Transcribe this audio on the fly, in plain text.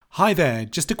Hi there,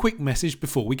 just a quick message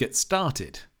before we get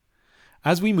started.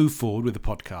 As we move forward with the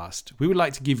podcast, we would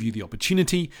like to give you the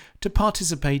opportunity to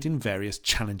participate in various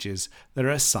challenges that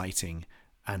are exciting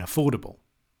and affordable.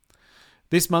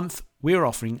 This month, we are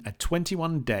offering a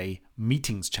 21-day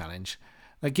meetings challenge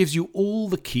that gives you all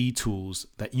the key tools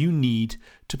that you need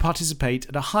to participate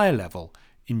at a higher level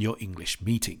in your English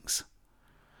meetings,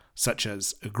 such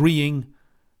as agreeing,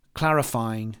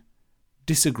 clarifying,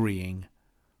 disagreeing,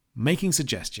 making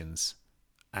suggestions,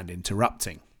 and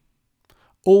interrupting.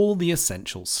 All the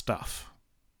essential stuff.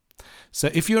 So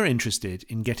if you're interested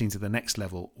in getting to the next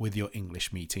level with your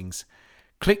English meetings,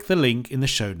 click the link in the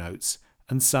show notes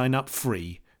and sign up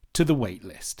free to the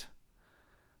waitlist.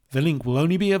 The link will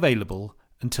only be available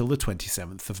until the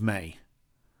 27th of May.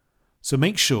 So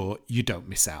make sure you don't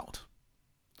miss out.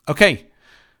 Okay,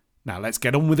 now let's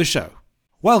get on with the show.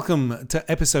 Welcome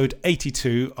to episode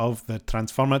 82 of the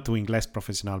TRANSFORMA Tu Inglés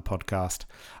Profesional podcast.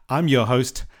 I'm your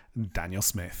host, Daniel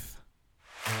Smith.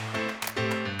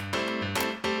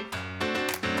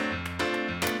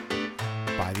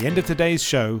 By the end of today's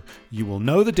show, you will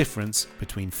know the difference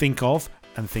between think of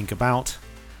and think about,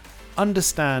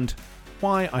 understand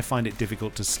why I find it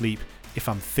difficult to sleep if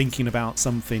I'm thinking about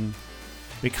something,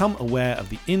 become aware of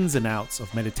the ins and outs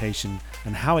of meditation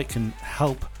and how it can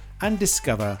help, and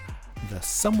discover the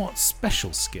somewhat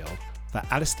special skill that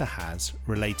Alastair has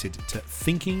related to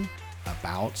thinking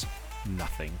about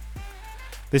nothing.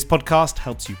 This podcast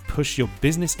helps you push your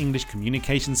business English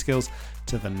communication skills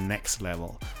to the next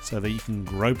level so that you can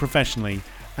grow professionally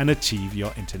and achieve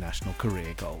your international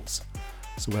career goals.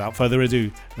 So without further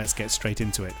ado, let's get straight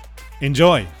into it.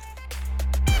 Enjoy!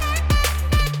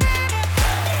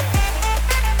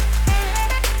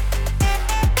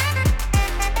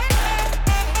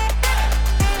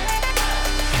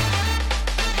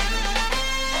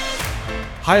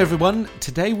 Hi everyone,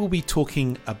 today we'll be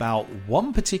talking about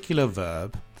one particular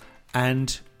verb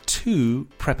and two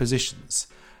prepositions.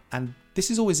 And this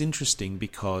is always interesting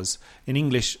because in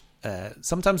English,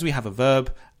 sometimes we have a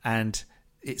verb and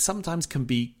it sometimes can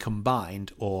be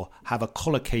combined or have a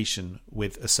collocation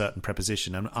with a certain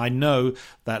preposition. And I know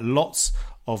that lots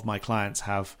of my clients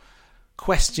have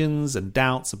questions and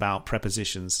doubts about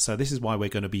prepositions. So this is why we're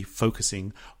going to be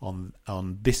focusing on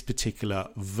this particular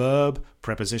verb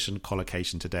preposition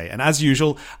collocation today. And as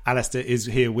usual, Alastair is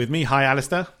here with me. Hi,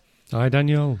 Alastair. Hi,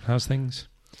 Daniel. How's things?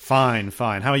 Fine.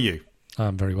 How are you?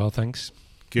 I'm very well, thanks.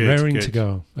 Good. Raring to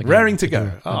go. Again, Raring to go.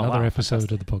 Another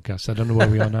episode of the podcast. I don't know where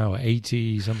we are now.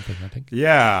 80 something, I think.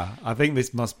 Yeah, I think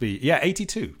this must be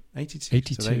 82.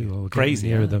 82. So crazy.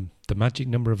 Near the magic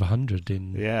number of 100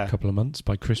 in a couple of months,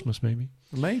 by Christmas maybe.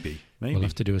 Maybe. We'll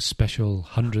have to do a special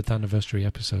 100th anniversary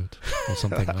episode or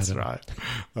something. That's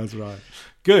right.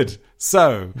 Good.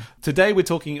 So today we're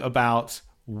talking about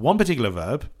one particular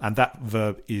verb, and that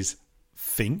verb is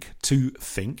think, to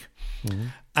think. Mm-hmm.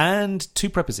 And two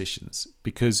prepositions,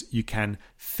 because you can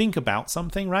think about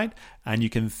something, right? And you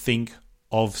can think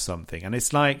of something. And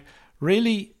it's like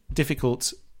really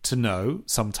difficult to know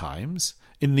sometimes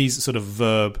in these sort of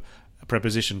verb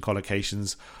preposition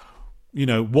collocations, you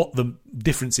know, what the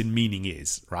difference in meaning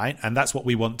is, right? And that's what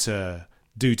we want to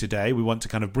do today. We want to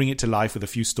kind of bring it to life with a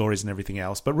few stories and everything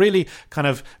else, but really kind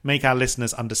of make our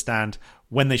listeners understand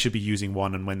when they should be using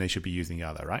one and when they should be using the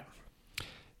other, right?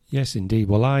 Yes, indeed.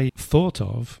 Well, I thought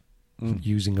of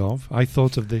I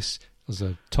thought of this as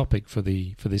a topic for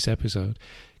this episode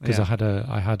because I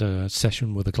had a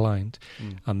session with a client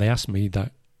and they asked me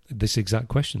this exact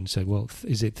question. Said, well,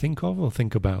 is it think of or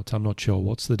think about? I'm not sure.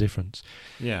 What's the difference?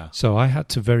 Yeah. So I had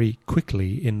to very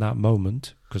quickly in that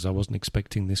moment, because I wasn't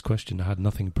expecting this question, I had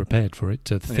nothing prepared for it,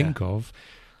 to think of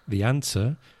the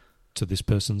answer to this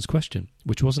person's question,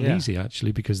 which wasn't easy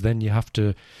actually, because then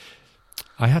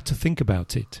I had to think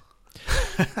about it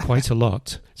quite a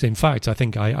lot. So in fact, I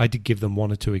think I did give them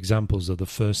one or two examples of the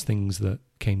first things that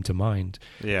came to mind.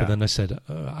 Yeah. But then I said,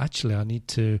 actually, I need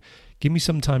to give me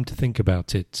some time to think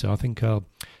about it. So I think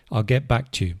I'll get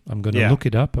back to you. I'm going to look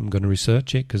it up. I'm going to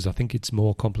research it because I think it's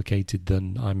more complicated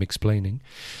than I'm explaining.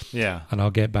 Yeah. And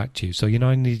I'll get back to you. So,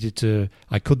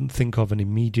 I couldn't think of an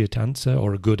immediate answer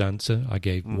or a good answer. I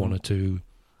gave one or two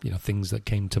things that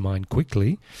came to mind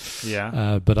quickly.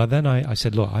 Yeah. But then I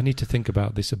said, look, I need to think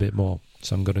about this a bit more.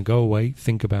 So I'm going to go away,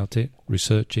 think about it,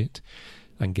 research it,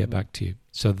 and get back to you.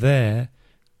 So there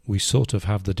we sort of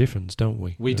have the difference, don't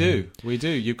we? We do.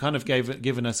 You kind of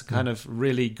given us a kind of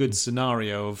really good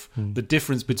scenario of the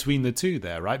difference between the two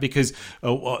there, right? Because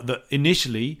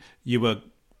initially you were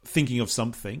thinking of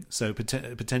something, so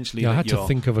potentially... I had to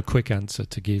think of a quick answer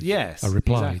to give a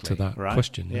reply to that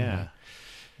question. Yeah.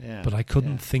 But I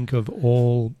couldn't think of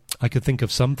all... I could think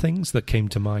of some things that came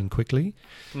to mind quickly,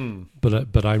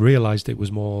 but I realized it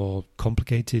was more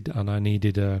complicated and I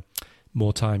needed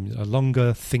more time, a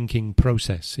longer thinking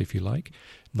process, if you like.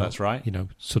 That's right.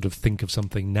 Sort of think of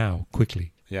something now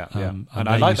quickly. Yeah. And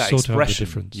I like that sort of have the expression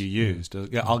difference. you used.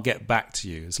 I'll get back to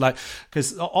you. It's like,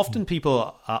 because often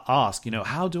people ask,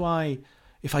 how do I,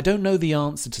 if I don't know the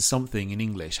answer to something in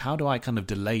English, how do I kind of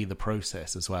delay the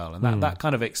process as well? And that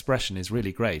kind of expression is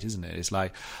really great, isn't it? It's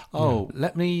like,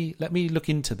 let me look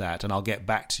into that and I'll get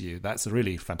back to you. That's a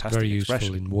really fantastic Very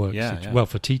expression. useful in work. Yeah. Well,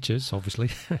 for teachers, obviously.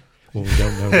 Or we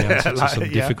don't know the answer to some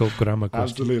difficult grammar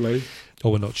question. Absolutely.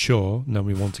 Or we're not sure, and then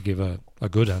we want to give a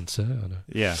good answer.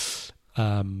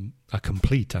 A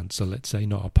complete answer, let's say,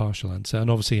 not a partial answer.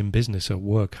 And obviously in business, at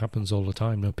work, happens all the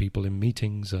time. People in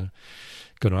meetings are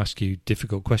going to ask you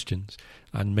difficult questions,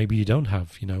 and maybe you don't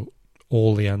have,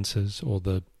 all the answers or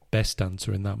the best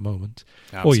answer in that moment.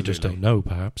 Absolutely. Or you just don't know,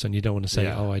 perhaps, and you don't want to say,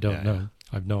 I don't know.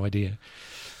 I have no idea.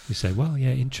 You say, well,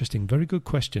 interesting. Very good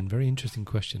question. Very interesting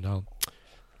question.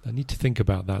 I need to think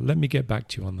about that. Let me get back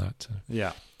to you on that.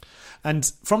 Yeah.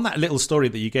 And from that little story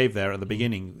that you gave there at the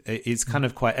beginning, it's kind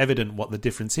of quite evident what the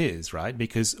difference is, right?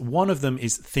 Because one of them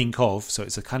is think of, so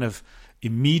it's a kind of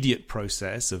immediate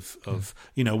process of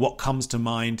what comes to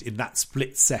mind in that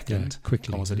split second.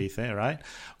 Quickly. Right?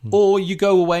 Or you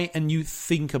go away and you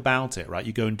think about it, right?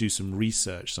 You go and do some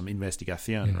research, some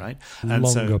investigation, right? And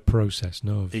longer process,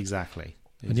 no? Exactly.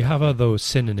 And you have other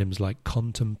synonyms like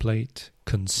contemplate,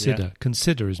 consider. Yeah.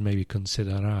 Consider is maybe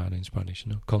considerar in Spanish,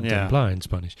 contemplar in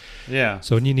Spanish. Yeah.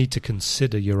 So when you need to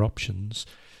consider your options,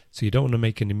 so you don't want to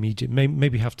make an immediate,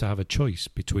 maybe have to have a choice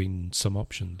between some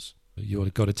options.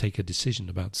 You've got to take a decision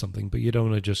about something, but you don't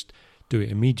want to just do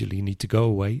it immediately. You need to go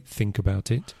away, think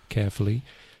about it carefully,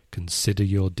 consider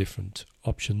your different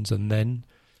options, and then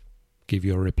give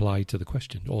your reply to the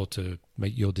question or to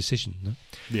make your decision. No?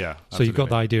 Yeah. Absolutely. So you've got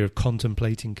the idea of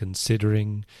contemplating,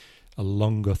 considering, a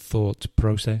longer thought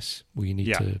process where you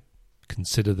need to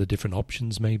consider the different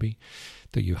options maybe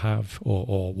that you have,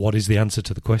 or what is the answer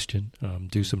to the question.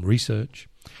 Do some research.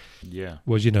 Yeah.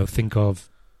 Was think of.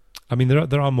 I mean,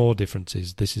 there are more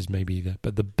differences. This is maybe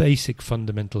but the basic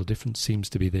fundamental difference seems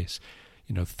to be this.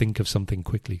 Think of something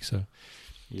quickly. So.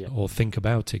 Yeah. Or think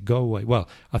about it, go away. Well,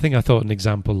 I think I thought an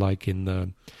example like in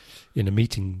a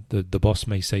meeting, the boss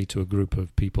may say to a group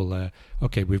of people there,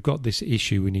 okay, we've got this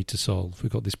issue we need to solve. We've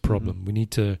got this problem. We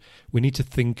need to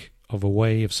think of a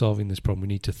way of solving this problem. We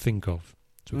need to think of.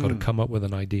 So we've got to come up with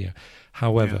an idea.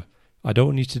 However, I don't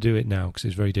want you to do it now because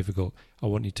it's very difficult. I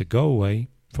want you to go away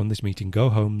from this meeting, go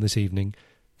home this evening,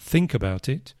 think about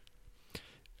it,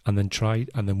 and then try.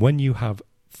 And then when you have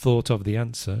thought of the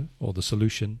answer or the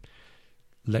solution,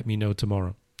 let me know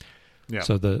tomorrow. Yeah.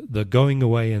 So the going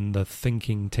away and the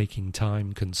thinking, taking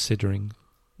time, considering,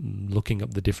 looking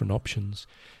up the different options,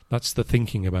 that's the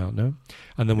thinking about, no?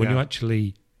 And then when you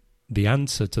actually, the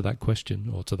answer to that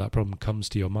question or to that problem comes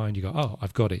to your mind, you go, oh,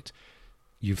 I've got it.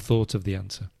 You've thought of the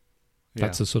answer. Yeah.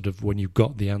 That's a sort of when you've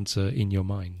got the answer in your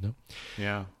mind, no?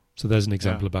 Yeah. So there's an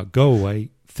example about go away,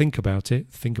 think about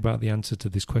it, think about the answer to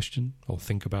this question or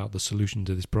think about the solution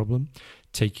to this problem,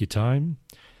 take your time.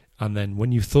 And then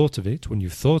when you've thought of it, when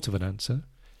you've thought of an answer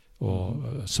or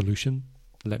a solution,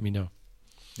 let me know.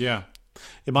 Yeah.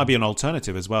 It might be an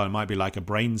alternative as well. It might be like a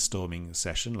brainstorming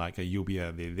session, like a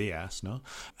lluvia de ideas, no?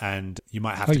 And you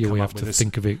might have to come up with this.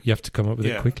 Think of it. You have to come up with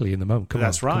it quickly in the moment.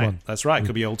 That's right. That's right. It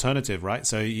could be alternative, right?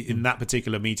 So in that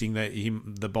particular meeting,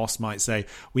 the boss might say,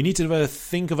 we need to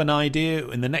think of an idea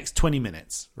in the next 20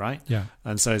 minutes, right? Yeah.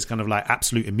 And so it's kind of like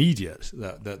absolute immediate.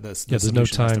 There's no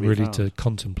time really to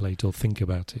contemplate or think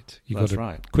about it. You've got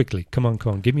to quickly, come on,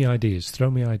 give me ideas, throw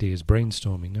me ideas,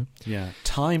 brainstorming, no? Yeah.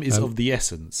 Time is of the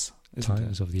essence. Time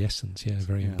is of the essence,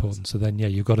 very important. So then,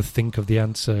 you've got to think of the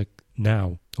answer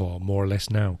now, or more or less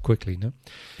now, quickly, no?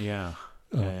 Yeah,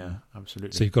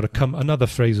 absolutely. So you've got to another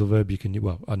phrasal verb you can use,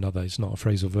 it's not a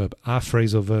phrasal verb. Our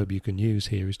phrasal verb you can use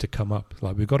here is to come up.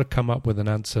 Like, we've got to come up with an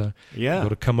answer. Yeah. We've got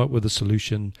to come up with a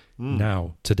solution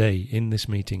now, today, in this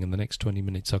meeting, in the next 20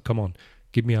 minutes. So come on,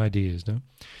 give me ideas, no?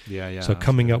 Yeah. So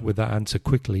coming up with that answer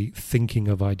quickly, thinking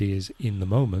of ideas in the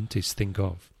moment is think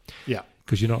of. Yeah.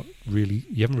 Because you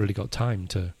haven't really got time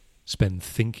to spend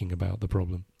thinking about the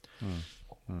problem.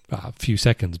 A few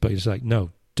seconds, but it's like,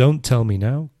 no, don't tell me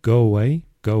now. Go away,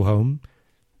 go home,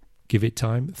 give it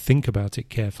time, think about it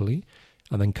carefully,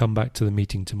 and then come back to the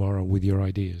meeting tomorrow with your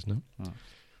ideas, no?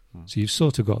 So you've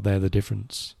sort of got there the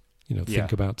difference,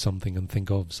 think about something and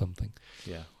think of something.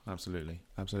 Yeah, absolutely.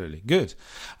 Good.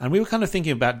 And we were kind of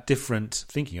thinking about different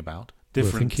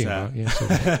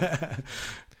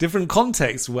different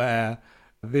contexts where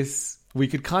this we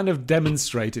could kind of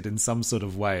demonstrate it in some sort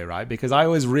of way, right? Because I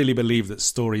always really believe that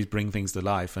stories bring things to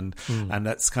life, and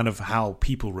that's kind of how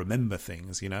people remember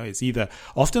things. It's either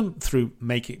often through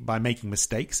making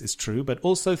mistakes, is true, but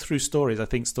also through stories. I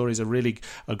think stories are really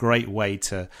a great way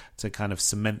to kind of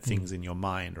cement things in your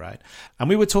mind, right? And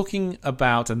we were talking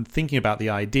about and thinking about the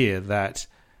idea that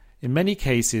in many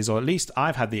cases, or at least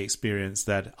I've had the experience,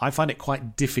 that I find it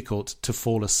quite difficult to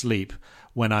fall asleep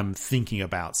when I'm thinking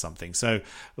about something. So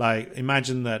like,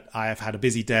 imagine that I have had a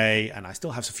busy day and I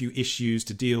still have a few issues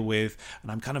to deal with,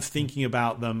 and I'm kind of thinking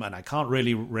about them and I can't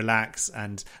really relax.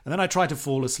 And then I try to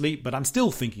fall asleep, but I'm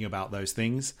still thinking about those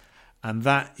things. And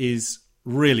that is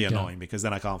really annoying because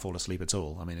then I can't fall asleep at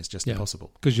all. I mean, it's just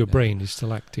impossible. Because your brain is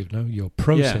still active, no? You're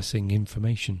processing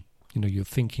information. You're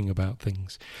thinking about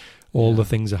things. All the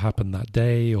things that happened that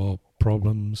day or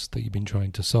problems that you've been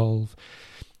trying to solve.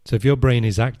 So if your brain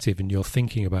is active and you're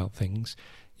thinking about things,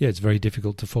 it's very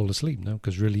difficult to fall asleep now,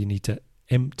 because really you need to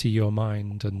empty your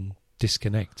mind and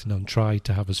disconnect and try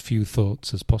to have as few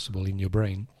thoughts as possible in your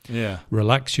brain. Yeah.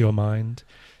 Relax your mind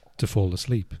to fall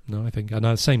asleep. No, I think, and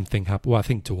the same thing happened. Well, I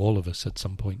think to all of us at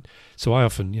some point. So I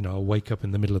often, I'll wake up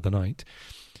in the middle of the night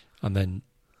and then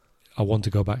I want to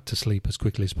go back to sleep as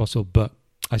quickly as possible, but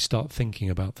I start thinking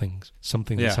about things,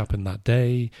 something that's happened that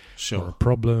day, or a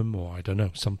problem, or I don't know,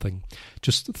 something.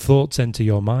 Just thoughts enter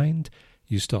your mind,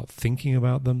 you start thinking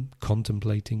about them,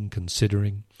 contemplating,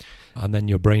 considering, and then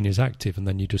your brain is active, and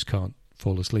then you just can't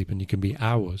fall asleep, and you can be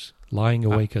hours lying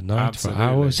awake at night for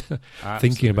hours,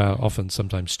 thinking about often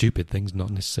sometimes stupid things,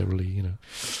 not necessarily,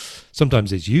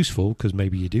 Sometimes it's useful because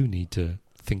maybe you do need to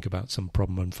think about some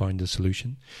problem and find a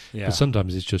solution, but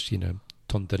sometimes it's just,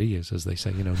 tonterías, as they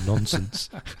say, nonsense.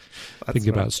 Think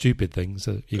about stupid things.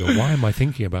 You go, why am I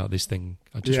thinking about this thing?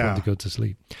 I just want to go to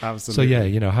sleep.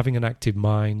 Absolutely. So having an active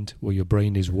mind where your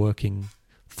brain is working,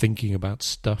 thinking about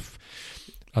stuff,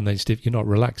 and then you're not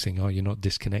relaxing, or you're not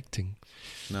disconnecting.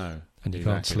 No. And you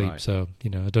can't sleep. Right. So, I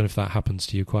don't know if that happens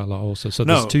to you quite a lot also. So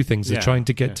there's two things. They're trying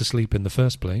to get to sleep in the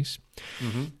first place,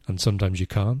 and sometimes you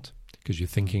can't because you're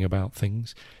thinking about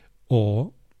things,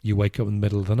 or you wake up in the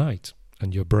middle of the night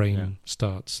and your brain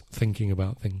starts thinking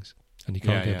about things and you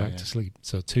can't get back to sleep.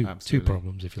 So two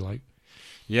problems, if you like.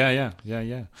 Yeah.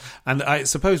 And I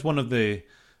suppose one of the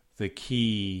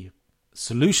key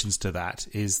solutions to that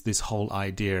is this whole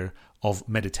idea of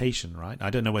meditation, right? I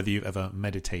don't know whether you've ever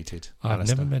meditated, I've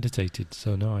Alastair. never meditated,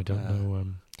 so no, I don't know.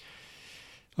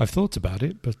 I've thought about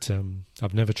it, but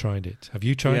I've never tried it. Have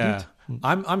you tried it?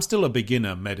 I'm still a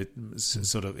beginner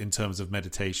sort of in terms of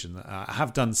meditation. I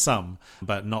have done some,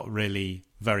 but not really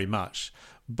very much.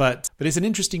 But it's an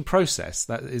interesting process.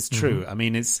 That is true. I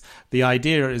mean, the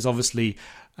idea is obviously,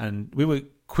 and we were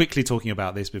quickly talking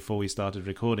about this before we started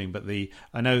recording, but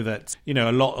I know that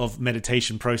a lot of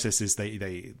meditation processes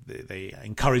they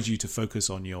encourage you to focus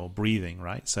on your breathing,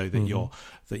 right? So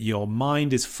that your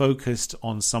mind is focused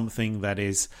on something that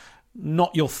is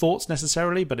not your thoughts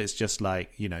necessarily, but it's just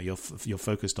like you're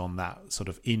focused on that sort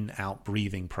of in-out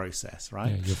breathing process,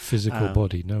 right? Yeah, your physical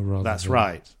body, no rather. That's than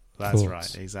right. That's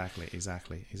thoughts. right.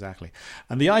 Exactly.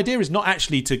 And the idea is not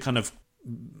actually to kind of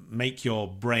make your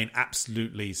brain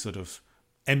absolutely sort of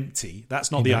empty.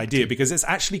 That's not the idea, because it's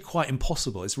actually quite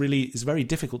impossible. It's very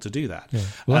difficult to do that. Yeah.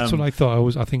 Well, that's what I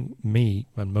thought. I think me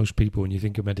and most people, when you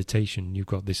think of meditation, you've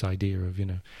got this idea of,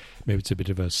 maybe it's a bit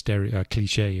of a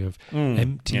cliche of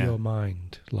empty your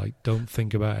mind, like don't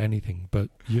think about anything. But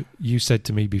you said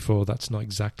to me before that's not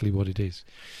exactly what it is.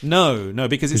 No,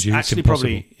 because it's actually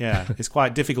probably it's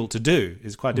quite difficult to do.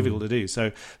 It's quite difficult to do.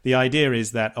 So the idea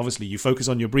is that obviously you focus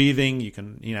on your breathing. You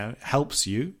can helps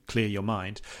you clear your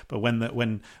mind. But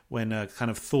when a kind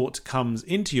of thought comes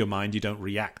into your mind, you don't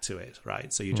react to it,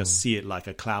 right? So you just see it like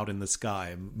a cloud in the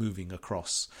sky moving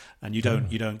across, and you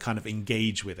don't kind of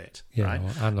engage with it, right?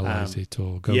 Or analyze it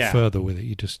or go further with it.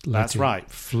 You just let it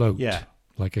float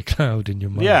like a cloud in your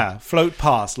mind. Yeah, float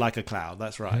past like a cloud.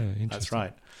 That's right. Yeah, that's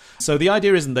right. So the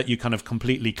idea isn't that you kind of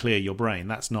completely clear your brain.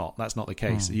 That's not the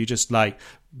case. You just like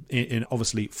in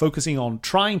obviously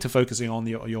trying to focus on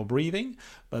your breathing,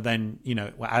 but then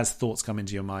as thoughts come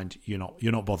into your mind, you're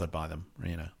not bothered by them.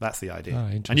 That's the idea,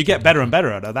 and you get better and better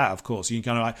at that. Of course, you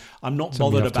kind of I'm not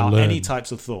bothered about any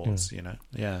types of thoughts.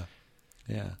 Yeah.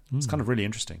 It's kind of really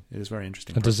interesting. It is very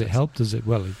interesting. And does it help?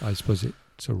 Well, I suppose it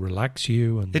sort of relax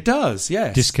you and it does.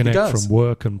 Yes, disconnect from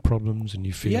work and problems, and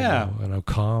you feel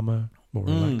calmer, more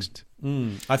relaxed.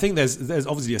 I think there's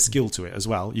obviously a skill to it as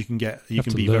well. You can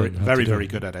be very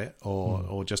good at it,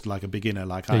 or just like a beginner,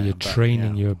 like I am. You're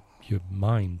training your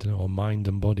mind, or mind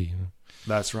and body.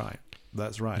 That's right.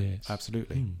 Yes.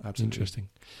 Absolutely. Interesting.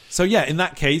 So in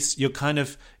that case, you're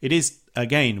it is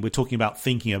again, we're talking about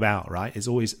thinking about, right? It's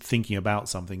always thinking about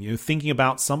something. You're thinking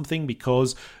about something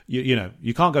because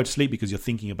you can't go to sleep because you're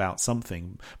thinking about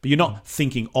something, but you're not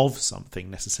thinking of something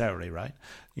necessarily, right?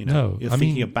 No, you're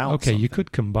thinking about okay, something. you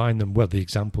could combine them. Well, the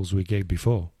examples we gave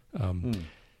before.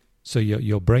 So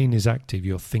your brain is active.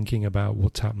 You're thinking about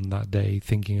what's happened that day,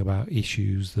 thinking about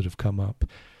issues that have come up.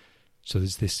 So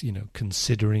there's this,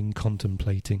 considering,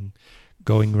 contemplating,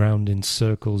 going round in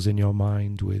circles in your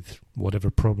mind with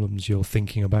whatever problems you're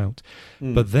thinking about.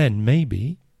 But then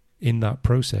maybe in that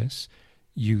process,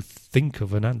 you think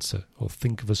of an answer or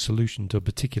think of a solution to a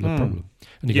particular problem.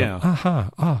 And you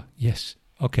go, yes,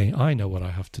 okay, I know what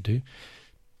I have to do.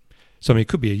 So, it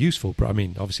could be a useful,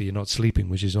 obviously you're not sleeping,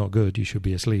 which is not good. You should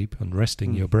be asleep and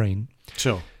resting your brain.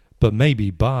 Sure. But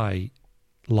maybe by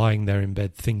lying there in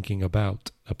bed thinking about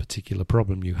a particular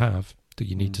problem you have that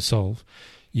you need to solve,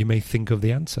 you may think of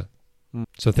the answer.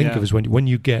 So think of it as when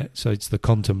you get, so it's the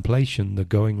contemplation, the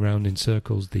going round in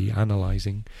circles, the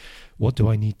analysing. What do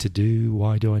I need to do?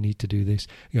 Why do I need to do this?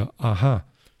 You go, aha.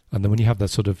 And then when you have that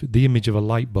sort of, the image of a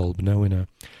light bulb,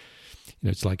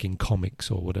 it's like in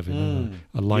comics or whatever,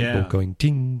 a light bulb going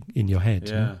ding in your head.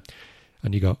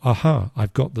 And you go, aha,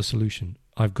 I've got the solution.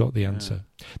 I've got the answer.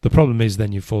 The problem is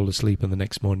then you fall asleep and the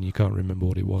next morning you can't remember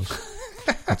what it was.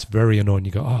 That's very annoying.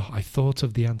 You go, I thought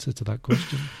of the answer to that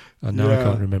question and now I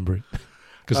can't remember it.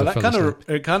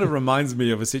 It kind of reminds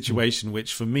me of a situation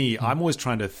which for me, I'm always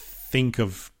trying to think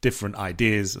of different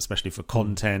ideas, especially for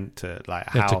content,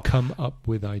 to come up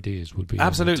with ideas would be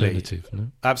absolutely an alternative.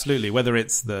 No? Absolutely, whether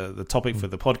it's the topic for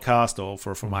the podcast or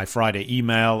for my Friday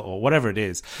email or whatever it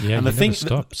is. Yeah, and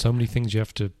stop. So many things you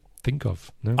have to think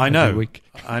of. No? I know. Every week.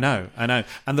 I know.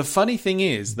 And the funny thing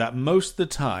is that most of the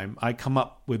time I come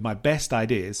up with my best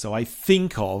ideas. So I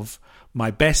think of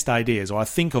my best ideas, or I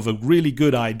think of a really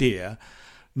good idea,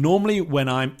 normally when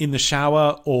I'm in the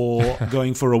shower or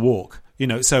going for a walk.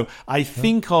 So I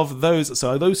think of those.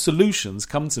 So those solutions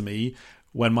come to me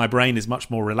when my brain is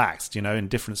much more relaxed, in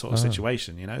different sort of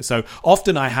situation, So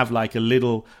often I have like a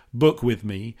little book with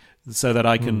me so that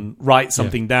I can write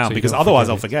something down, so because otherwise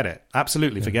I'll forget it.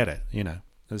 Absolutely forget it.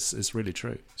 It's really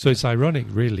true. So it's ironic,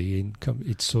 really.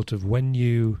 It's sort of when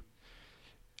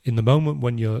in the moment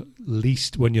when you're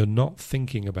not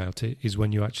thinking about it is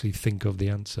when you actually think of the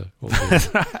answer.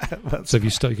 So if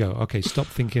you go, okay, stop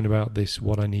thinking about this,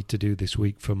 what I need to do this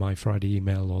week for my Friday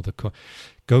email, or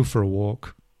go for a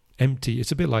walk, empty.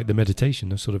 It's a bit like the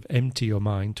meditation, sort of empty your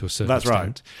mind to a certain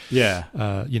extent. That's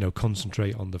right. Yeah.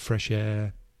 Concentrate on the fresh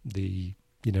air, the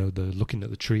looking at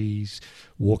the trees,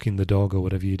 walking the dog, or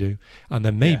whatever you do. And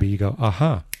then maybe you go,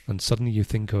 aha. And suddenly you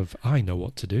think of, I know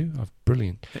what to do.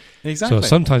 Brilliant. Exactly. So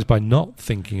sometimes by not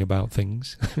thinking about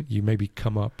things, you maybe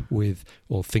come up with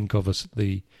or think of a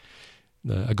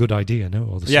good idea,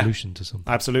 or the solution to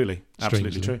something. Absolutely.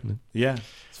 Absolutely true. Yeah.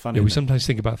 It's funny. We sometimes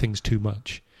think about things too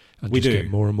much and get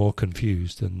more and more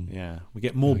confused. And we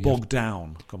get more bogged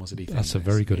down. That's a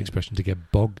very good expression, to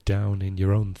get bogged down in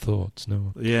your own thoughts.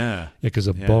 No. Yeah. Because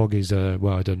a bog is I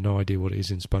don't no idea what it is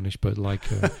in Spanish, but like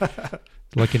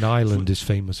in Ireland is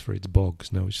famous for its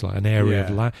bogs. No, it's like an area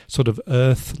of land, sort of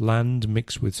earth, land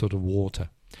mixed with sort of water.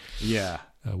 Yeah.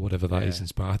 Whatever that is in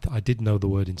Spanish. I did know the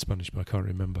word in Spanish, but I can't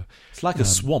remember. It's like a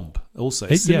swamp also.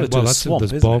 It's similar to a swamp,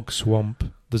 there's bog, swamp.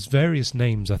 There's various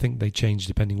names. I think they change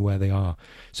depending where they are.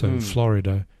 So in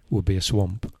Florida would be a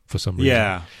swamp for some reason.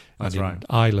 Yeah, that's right. In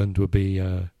Ireland would be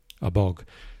a bog.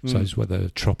 So it's whether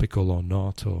tropical or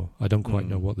not, or I don't quite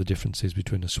know what the difference is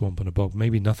between a swamp and a bog.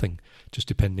 Maybe nothing, just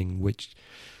depending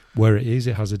where it is,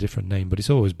 it has a different name, but it's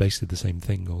always basically the same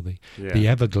thing. Or the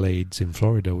Everglades in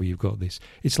Florida, where you've got this,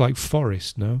 it's like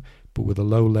forest, but with a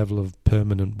low level of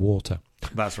permanent water.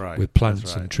 That's right. With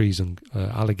plants and trees and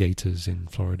alligators in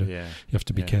Florida. Yeah. You have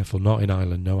to be careful. Not in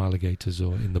Ireland, no alligators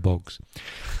or in the bogs.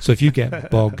 So if you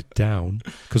get bogged down,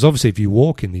 because obviously if you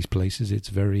walk in these places, it's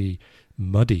very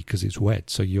muddy because it's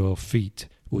wet, so your feet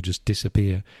will just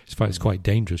disappear. In fact, it's quite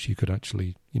dangerous. You could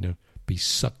actually, be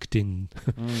sucked in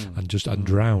and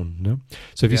drown. No?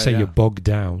 So if you say you're bogged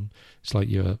down, it's like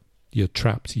you're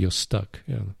trapped, you're stuck.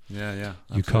 Yeah.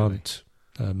 You can't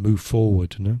move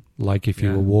forward, like if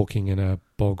you were walking in a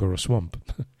bog or a swamp.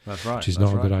 That's right. Which is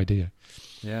not a good idea.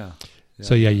 Yeah.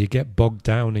 So you get bogged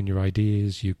down in your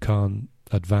ideas, you can't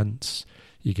advance,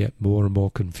 you get more and more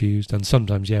confused, and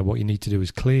sometimes what you need to do is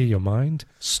clear your mind,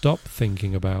 stop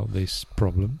thinking about this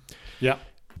problem. Yeah.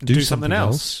 Do something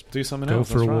else. Do something else.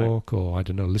 Go for a walk, or I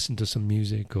don't know, listen to some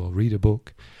music or read a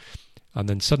book, and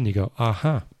then suddenly you go,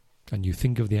 aha, and you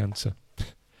think of the answer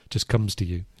just comes to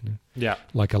you, Yeah.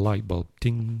 like a light bulb.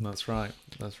 Ding. That's right.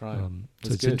 That's right.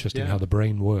 So it's interesting how the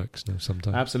brain works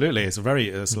sometimes. Absolutely. It's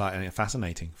like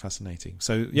fascinating.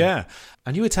 So, yeah.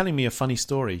 And you were telling me a funny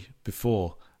story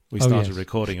before we started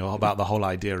recording about the whole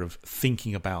idea of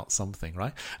thinking about something,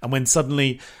 right? And when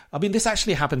suddenly, this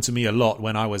actually happened to me a lot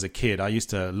when I was a kid. I used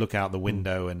to look out the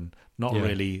window and not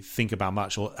really think about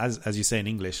much, or as you say in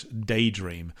English,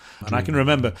 daydream. And I can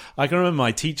remember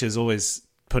my teachers always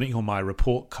putting on my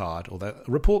report card, although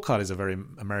a report card is a very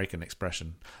American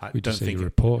expression. We don't think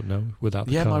report, no, without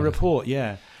the card. My report,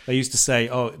 yeah. They used to say,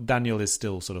 "Oh, Daniel is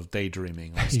still sort of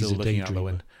daydreaming, or still looking out the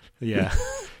window." Yeah.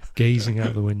 Gazing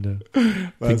out the window,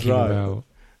 thinking about,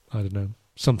 I don't know,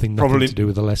 something nothing to do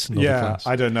with the lesson or the class.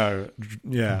 I don't know.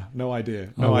 Yeah, no idea.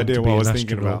 No idea what I was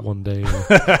thinking about. One day,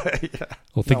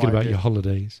 or thinking about your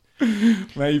holidays.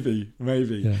 Maybe.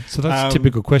 Yeah. So that's a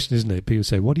typical question, isn't it? People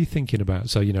say, "What are you thinking about?"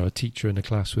 So, a teacher in a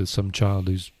class with some child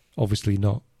who's obviously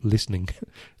not listening,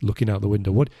 looking out the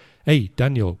window. Hey,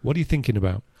 Daniel, what are you thinking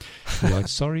about? You're like,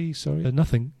 sorry,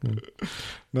 nothing.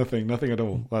 Nothing at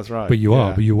all. That's right. But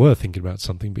you were thinking about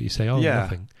something, but you say,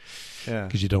 nothing. Yeah.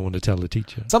 Because you don't want to tell the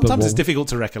teacher. Sometimes it's difficult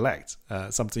to recollect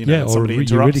something. Or somebody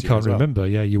you really can't well. remember.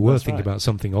 Yeah, you were thinking about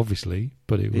something, obviously,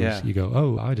 but it was, you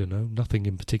go, I don't know, nothing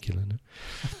in particular. No?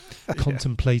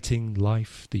 Contemplating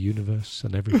life, the universe,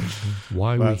 and everything.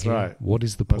 Why we're here? Right. What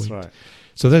is the point? That's right.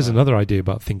 So there's another idea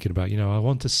about thinking about, I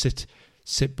want to sit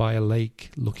by a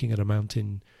lake, looking at a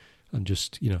mountain, and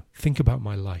just, think about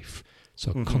my life.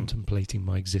 So contemplating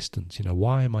my existence,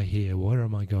 why am I here? Where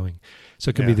am I going? So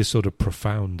it can be this sort of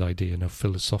profound idea,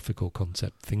 philosophical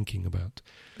concept, thinking about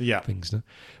things. No?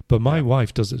 But my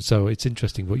wife does it. So it's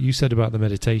interesting what you said about the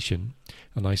meditation.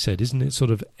 And I said, isn't it sort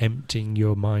of emptying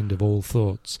your mind of all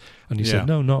thoughts? And you said,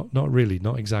 no, not really,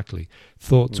 not exactly.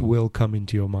 Thoughts will come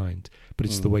into your mind, but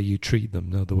it's the way you treat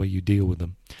them, the way you deal with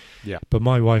them. Yeah. But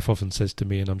my wife often says to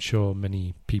me, and I'm sure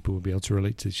many people will be able to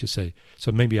relate to this, she'll say,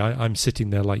 so maybe I'm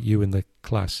sitting there like you in the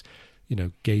class,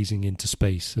 gazing into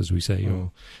space, as we say,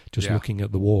 or just looking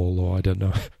at the wall, or I don't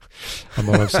know. And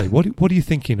my wife say, what are you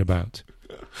thinking about?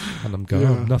 And I'm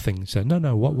going, nothing. So,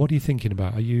 no, what are you thinking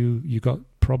about? You got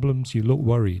problems? You look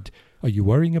worried. Are you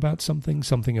worrying about something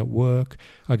at work?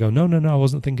 I go, no, I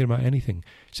wasn't thinking about anything.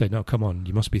 She said, no, come on,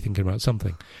 you must be thinking about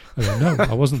something. I go, no,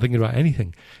 I wasn't thinking about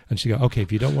anything. And she go, okay,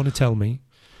 if you don't want to tell me,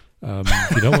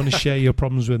 if you don't want to share your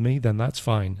problems with me, then that's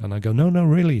fine. And I go, no,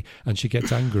 really. And she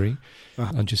gets angry.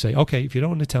 And she say, okay, if you don't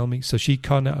want to tell me. So she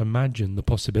cannot imagine the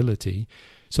possibility.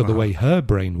 So the way her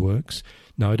brain works,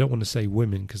 now I don't want to say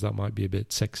women because that might be a bit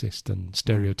sexist and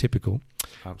stereotypical.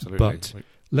 Absolutely. But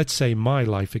let's say my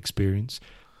life experience,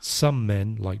 some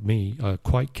men like me are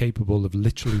quite capable of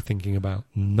literally thinking about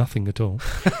nothing at all.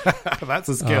 That's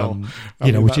a skill.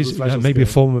 Which is maybe a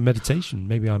form of meditation.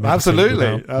 Maybe I'm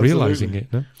without realizing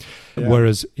it. No? Yeah.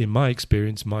 Whereas in my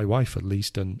experience, my wife at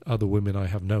least, and other women I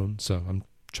have known, so I'm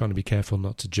trying to be careful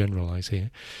not to generalize here.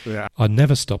 Yeah. I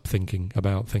never stop thinking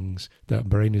about things. That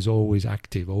brain is always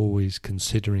active, always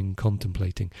considering,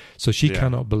 contemplating. So she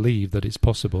cannot believe that it's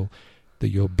possible that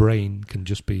your brain can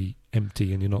just be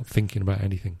empty and you're not thinking about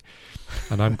anything.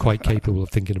 And I'm quite capable of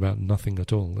thinking about nothing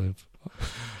at all.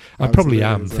 I probably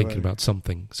am thinking about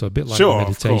something. So a bit like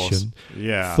meditation.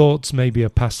 Yeah. Thoughts maybe are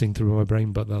passing through my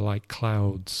brain, but they're like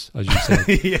clouds, as you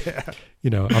said.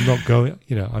 I'm not going,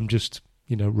 I'm just,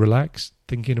 relaxed,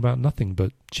 thinking about nothing.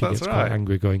 But she gets quite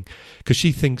angry going, because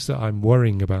she thinks that I'm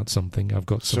worrying about something. I've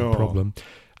got some problem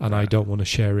and I don't want to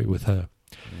share it with her.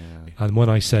 Yeah. And when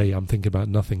I say I'm thinking about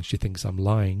nothing, she thinks I'm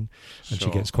lying, and she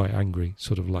gets quite angry,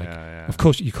 sort of like, of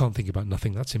course you can't think about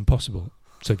nothing, that's impossible.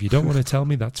 So if you don't want to tell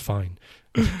me, that's fine.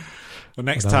 Well,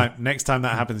 next time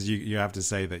that happens, you have to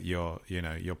say that you're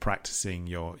practicing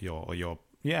your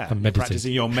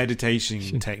practicing your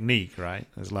meditation technique, right?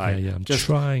 It's like I'm just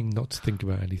trying not to think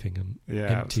about anything and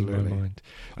emptying my mind.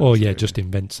 Or just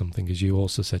invent something, as you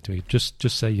also said to me. Just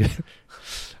say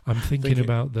I'm thinking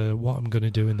about what I'm going to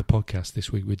do in the podcast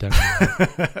this week with Daniel.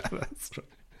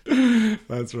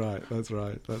 That's right.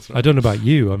 I don't know about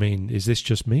you. I mean, is this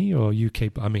just me, or are you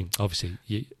capable? I mean, obviously,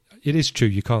 it is true.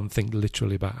 You can't think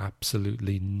literally about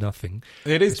absolutely nothing.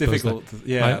 It is difficult.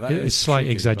 It's slight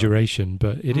exaggeration,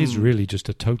 but it is really just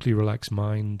a totally relaxed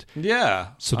mind. Yeah.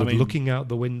 Sort of looking out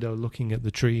the window, looking at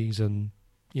the trees, and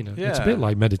it's a bit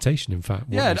like meditation, in fact.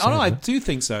 I do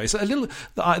think so. It's a little.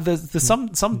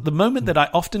 The moment that I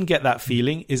often get that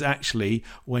feeling is actually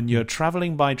when you're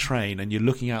traveling by train and you're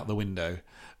looking out the window.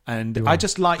 And I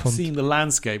just like seeing the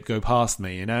landscape go past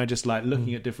me, you know, just like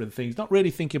looking at different things, not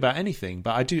really thinking about anything,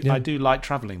 but I do like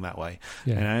traveling that way.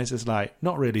 Yeah. You know, it's just like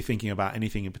not really thinking about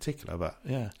anything in particular, but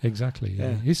Exactly.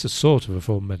 Yeah. It's a sort of a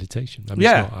form of meditation. I mean,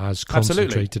 it's not as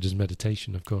concentrated as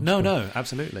meditation, of course. No,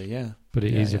 absolutely, yeah. But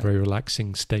it is a very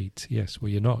relaxing state, yes,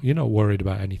 where you're not worried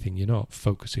about anything, you're not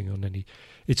focusing on any.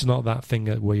 It's not that thing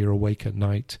where you're awake at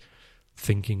night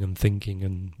thinking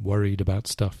and worried about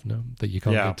stuff, that you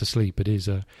can't get to sleep. It is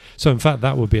so in fact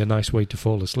that would be a nice way to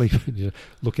fall asleep. You're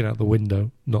looking out the window,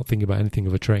 not thinking about anything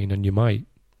of a train, and you might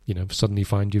suddenly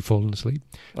find you've fallen asleep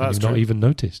and you've not even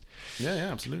noticed.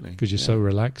 Absolutely, because you're so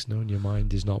relaxed and your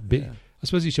mind is not I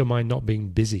suppose it's your mind not being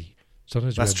busy.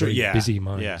 Sometimes we have very busy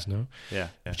minds,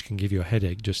 which can give you a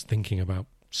headache just thinking about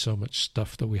so much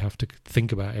stuff that we have to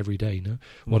think about every day.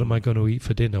 What am I going to eat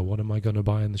for dinner? What am I going to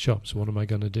buy in the shops? What am I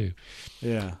going to do?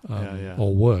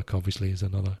 Or work, obviously, is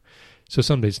another. So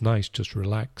some days it's nice, just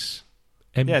relax.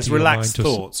 It's relaxed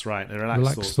thoughts, right?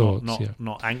 Relaxed thoughts,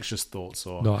 not anxious thoughts,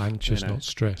 or not anxious, not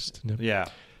stressed. Yeah.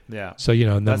 So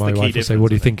and then my wife will say, "What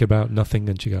do you think about nothing?"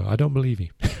 And she go, "I don't believe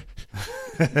you."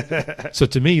 So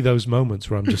to me, those moments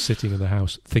where I'm just sitting in the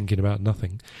house thinking about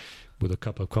nothing, with a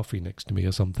cup of coffee next to me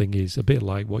or something, is a bit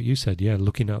like what you said,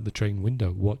 looking out the train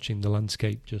window, watching the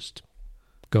landscape just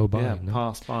go by.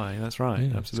 Pass by, that's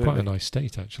right, absolutely. It's quite a nice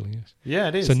state, actually, yes. Yeah,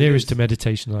 it is. So nearest to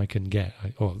meditation I can get.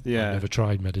 I've never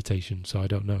tried meditation, so I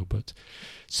don't know, but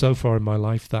so far in my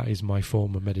life, that is my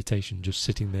form of meditation, just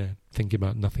sitting there thinking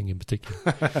about nothing in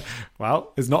particular.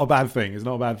 Well, it's not a bad thing.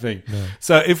 No.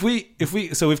 So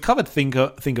so we've covered think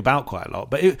about quite a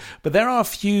lot, but there are a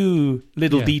few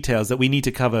little details that we need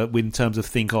to cover in terms of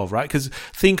think of, right? Because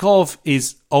think of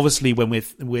is obviously when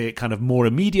we're kind of more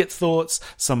immediate thoughts.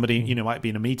 Somebody might be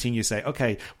in a meeting, you say,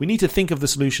 okay, we need to think of the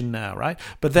solution now, right?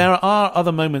 But there are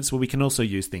other moments where we can also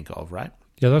use think of, right?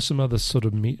 Yeah, there's some other sort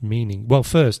of meaning. Well,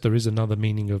 first, there is another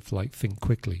meaning of like think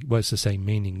quickly. Well, it's the same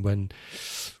meaning when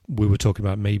we were talking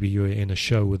about maybe you're in a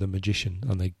show with a magician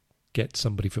and they get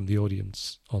somebody from the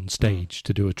audience on stage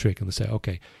to do a trick and they say,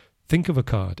 okay, think of a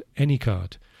card, any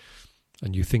card,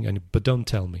 and you think, but don't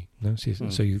tell me. No?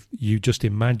 So you just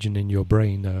imagine in your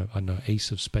brain, I don't know, ace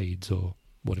of spades or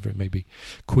whatever it may be,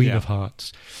 queen of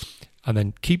hearts, and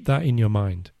then keep that in your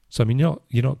mind. So I mean,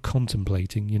 you're not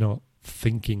contemplating, you're not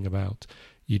thinking about.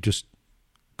 You just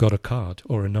got a card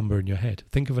or a number in your head.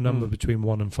 Think of a number between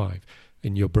 1 and 5.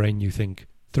 In your brain, you think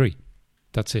 3.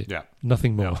 That's it. Yeah.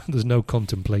 Nothing more. Yeah. There's no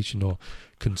contemplation or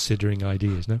considering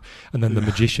ideas. No. And then the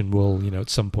magician will, at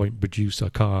some point produce a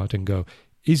card and go,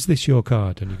 "Is this your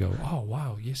card?" And you go, "Oh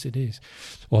wow, yes it is,"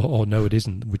 or "No, it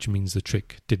isn't," which means the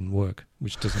trick didn't work,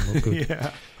 which doesn't look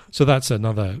good. So that's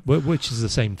another, which is the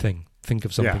same thing. Think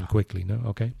of something quickly, no?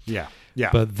 Okay? Yeah.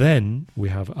 But then we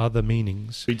have other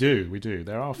meanings. We do.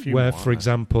 There are a few where, more, for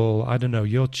example, I don't know,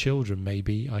 your children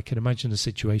maybe, I can imagine a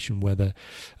situation where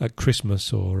at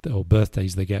Christmas or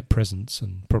birthdays they get presents,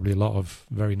 and probably a lot of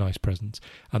very nice presents,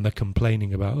 and they're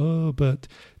complaining about, "Oh, but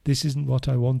this isn't what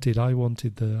I wanted. I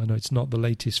wanted I know it's not the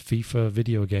latest FIFA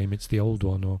video game, it's the old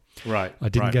one," or right, "I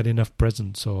didn't get enough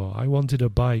presents," or "I wanted a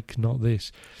bike, not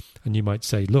this." And you might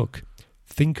say, look,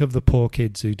 think of the poor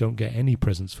kids who don't get any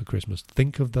presents for Christmas.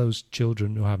 Think of those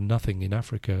children who have nothing in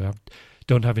Africa,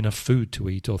 don't have enough food to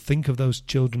eat. Or think of those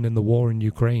children in the war in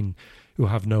Ukraine who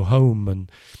have no home. And,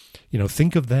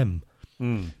 think of them.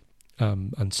 And,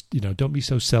 don't be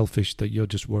so selfish that you're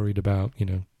just worried about,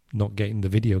 not getting the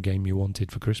video game you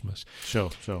wanted for Christmas.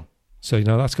 Sure. So,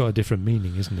 that's got a different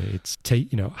meaning, isn't it? It's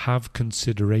have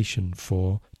consideration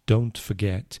for, don't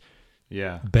forget.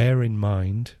 Yeah. Bear in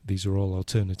mind, these are all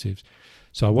alternatives.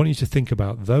 So I want you to think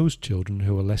about those children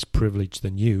who are less privileged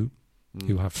than you,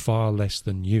 who have far less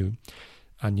than you,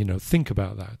 and, think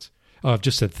about that. Oh, I've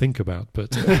just said think about,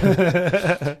 but...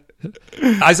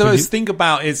 I suppose think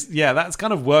about is, that's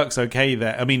kind of works okay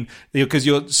there. I mean, because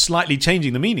you're slightly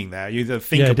changing the meaning there. You either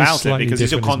think about it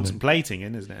because you're contemplating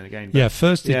it, isn't it? And again,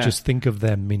 first it's just think of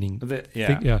them, meaning...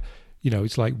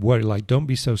 it's like, worry, like, don't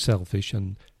be so selfish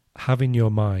and have in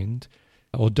your mind...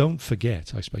 Or don't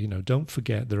forget, I suppose, don't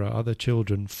forget there are other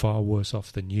children far worse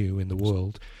off than you in the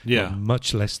world,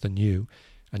 much less than you,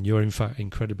 and you're in fact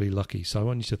incredibly lucky. So I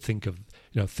want you to think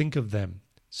of them.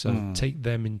 So take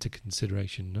them into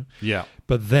consideration. No? Yeah.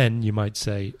 But then you might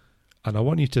say, and I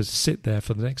want you to sit there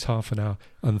for the next half an hour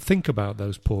and think about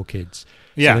those poor kids.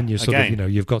 Yeah. So then you're sort of,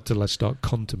 you've got to start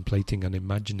contemplating and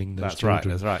imagining those children.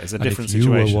 That's right. It's a and different if you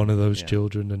situation. were one of those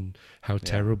children and how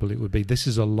terrible it would be. This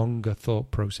is a longer thought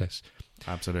process.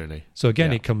 Absolutely. So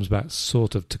again, it comes back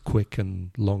sort of to quick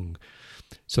and long.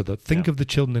 So that think of the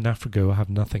children in Africa who have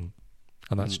nothing.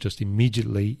 And that's just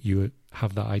immediately you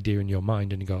have that idea in your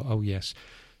mind and you go, oh yes,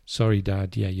 sorry,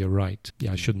 Dad, yeah, you're right.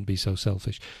 Yeah, I shouldn't be so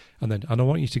selfish. And I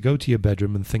want you to go to your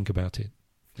bedroom and think about it.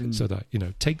 So that,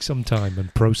 take some time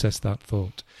and process that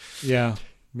thought. Yeah.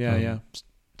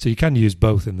 So you can use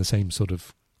both in the same sort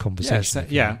of conversation.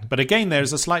 But again,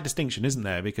 there's a slight distinction, isn't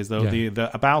there? Because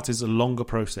the about is a longer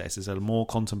process, it's a more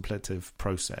contemplative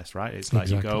process, right? It's like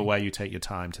you go away, you take your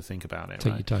time to think about it.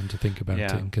 Take your time to think about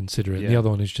it and consider it. Yeah. The other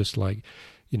one is just like,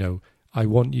 I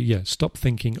want you, stop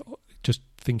thinking, just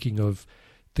thinking of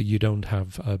that you don't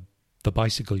have the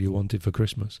bicycle you wanted for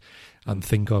Christmas, and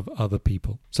think of other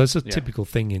people. So it's a typical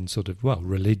thing in sort of,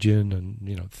 religion,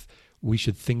 and, we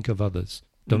should think of others.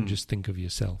 Don't just think of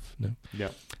yourself. No. Yeah.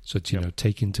 So it's,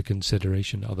 take into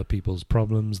consideration other people's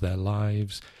problems, their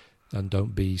lives, and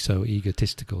don't be so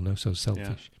egotistical, so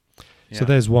selfish. Yeah. So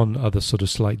there's one other sort of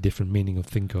slight different meaning of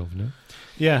think of, no?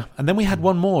 Yeah. And then we had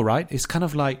one more, right? It's kind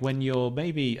of like when you're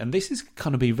maybe, and this is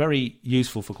kind of be very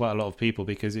useful for quite a lot of people,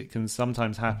 because it can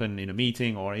sometimes happen in a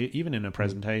meeting or even in a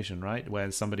presentation, right?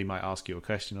 Where somebody might ask you a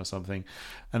question or something,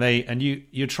 and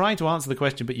you're trying to answer the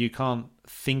question, but you can't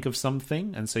think of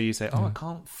something. And so you say, I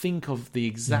can't think of the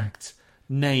exact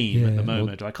name at the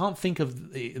moment, or I can't think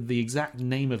of the exact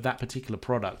name of that particular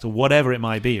product, or whatever it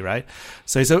might be, right?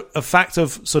 So it's a fact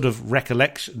of sort of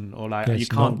recollection, or like you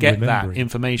can't get that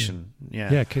information.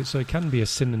 So it can be a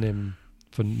synonym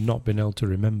for not being able to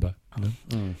remember,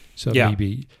 So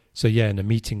maybe in a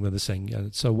meeting where they're saying,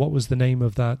 so what was the name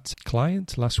of that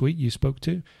client last week you spoke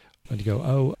to? And you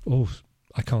go, oh,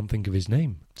 I can't think of his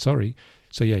name, sorry.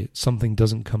 So something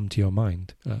doesn't come to your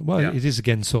mind. It is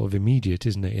again sort of immediate,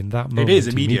 isn't it? In that moment, it is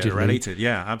immediate related.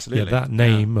 Yeah, absolutely. Yeah, that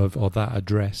name or that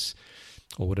address,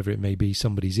 or whatever it may be,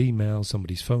 somebody's email,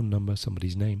 somebody's phone number,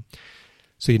 somebody's name.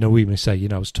 So we may say,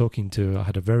 I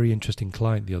had a very interesting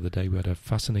client the other day. We had a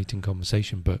fascinating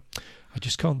conversation, but I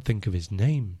just can't think of his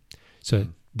name. So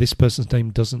this person's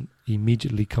name doesn't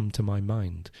immediately come to my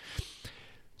mind.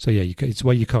 So it's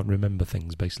where you can't remember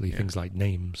things, basically things like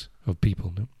names of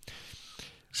people. No?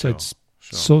 So it's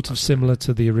sort of similar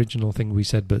to the original thing we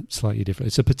said, but slightly different.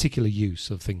 It's a particular use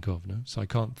of think of, no? So I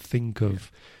can't think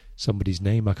of somebody's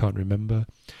name, I can't remember.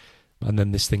 And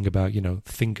then this thing about,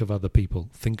 think of other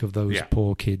people. Think of those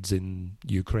poor kids in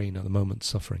Ukraine at the moment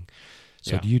suffering.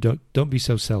 So you don't be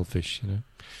so selfish,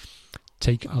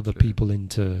 Take other people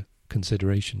into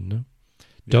consideration, no?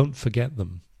 Don't forget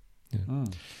them.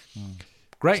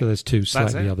 Great. So there's two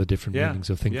slightly other different meanings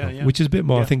of think of, which is a bit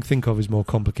more, I think of is more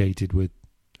complicated with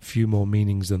few more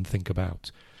meanings than think about.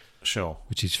 Sure.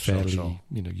 Which is fairly,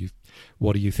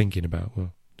 what are you thinking about?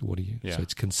 Well, what are you? So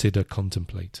it's consider,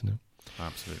 contemplate. No?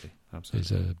 Absolutely. It's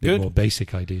a bit more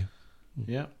basic idea.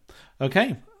 Yeah.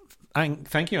 Okay.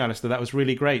 Thank you, Alastair. That was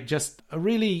really great. Just a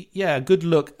really, good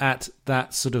look at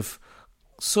that sort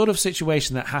of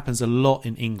situation that happens a lot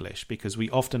in English, because we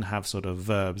often have sort of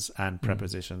verbs and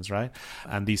prepositions, right?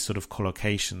 And these sort of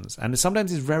collocations. And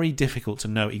sometimes it's very difficult to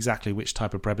know exactly which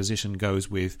type of preposition goes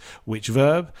with which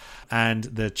verb, and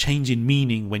the change in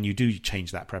meaning when you do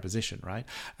change that preposition, right?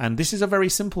 And this is a very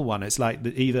simple one. It's like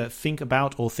either think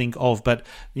about or think of, but,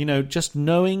 just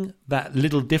knowing that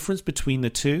little difference between the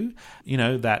two,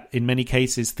 that in many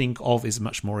cases think of is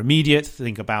much more immediate,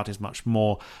 think about is much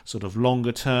more sort of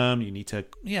longer term. You need to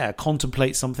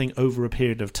contemplate something over a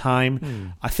period of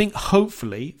time. I think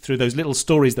hopefully through those little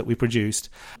stories that we produced,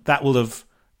 that will have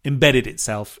embedded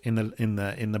itself in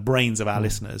the brains of our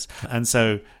listeners. And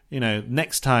so,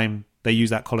 next time they use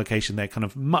that collocation, they're kind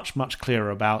of much, much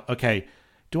clearer about, okay,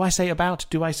 do I say about?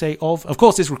 Do I say of? Of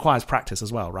course, this requires practice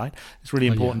as well, right? It's really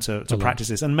important to practice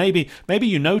this. And maybe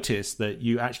you notice that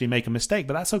you actually make a mistake,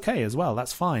 but that's okay as well.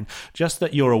 That's fine. Just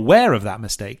that you're aware of that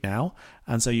mistake now.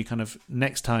 And so you kind of,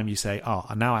 next time you say,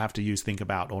 now I have to use think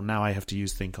about, or now I have to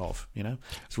use think of,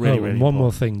 It's really, really important. One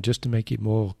more thing, just to make it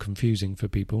more confusing for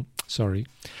people,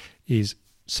 is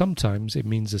sometimes it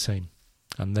means the same.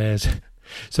 And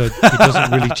so it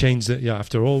doesn't really change that.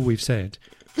 After all we've said,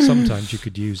 sometimes you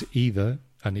could use either,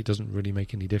 and it doesn't really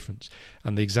make any difference.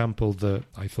 And the example that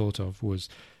I thought of was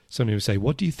somebody would say,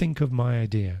 what do you think of my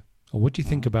idea? Or what do you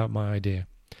think about my idea?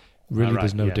 Really,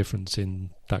 there's no difference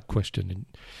in that question.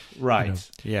 Right,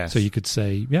 yes. So you could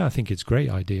say, I think it's a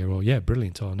great idea, or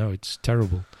brilliant, or no, it's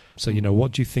terrible. So,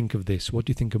 what do you think of this? What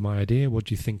do you think of my idea? What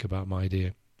do you think about my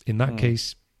idea? In that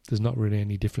case, there's not really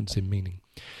any difference in meaning.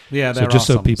 Yeah, so just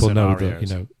so people know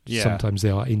that, sometimes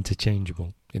they are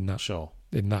interchangeable in that,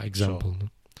 in that example.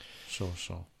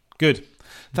 Sure. Good.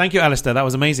 Thank you, Alastair. That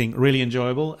was amazing. Really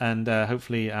enjoyable. And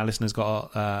hopefully our listeners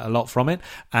got a lot from it.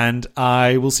 And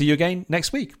I will see you again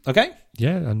next week. Okay?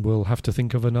 Yeah, and we'll have to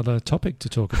think of another topic to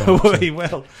talk about. We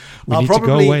will. We need to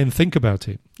go away and think about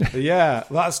it. Yeah,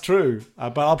 that's true.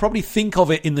 But I'll probably think of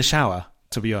it in the shower.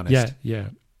 to be honest. Yeah.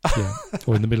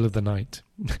 Or in the middle of the night.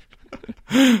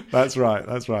 That's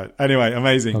right. Anyway,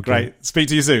 amazing. Okay. Great. Speak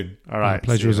to you soon. All right.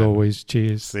 Pleasure as always.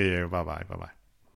 Cheers. See you. Bye-bye.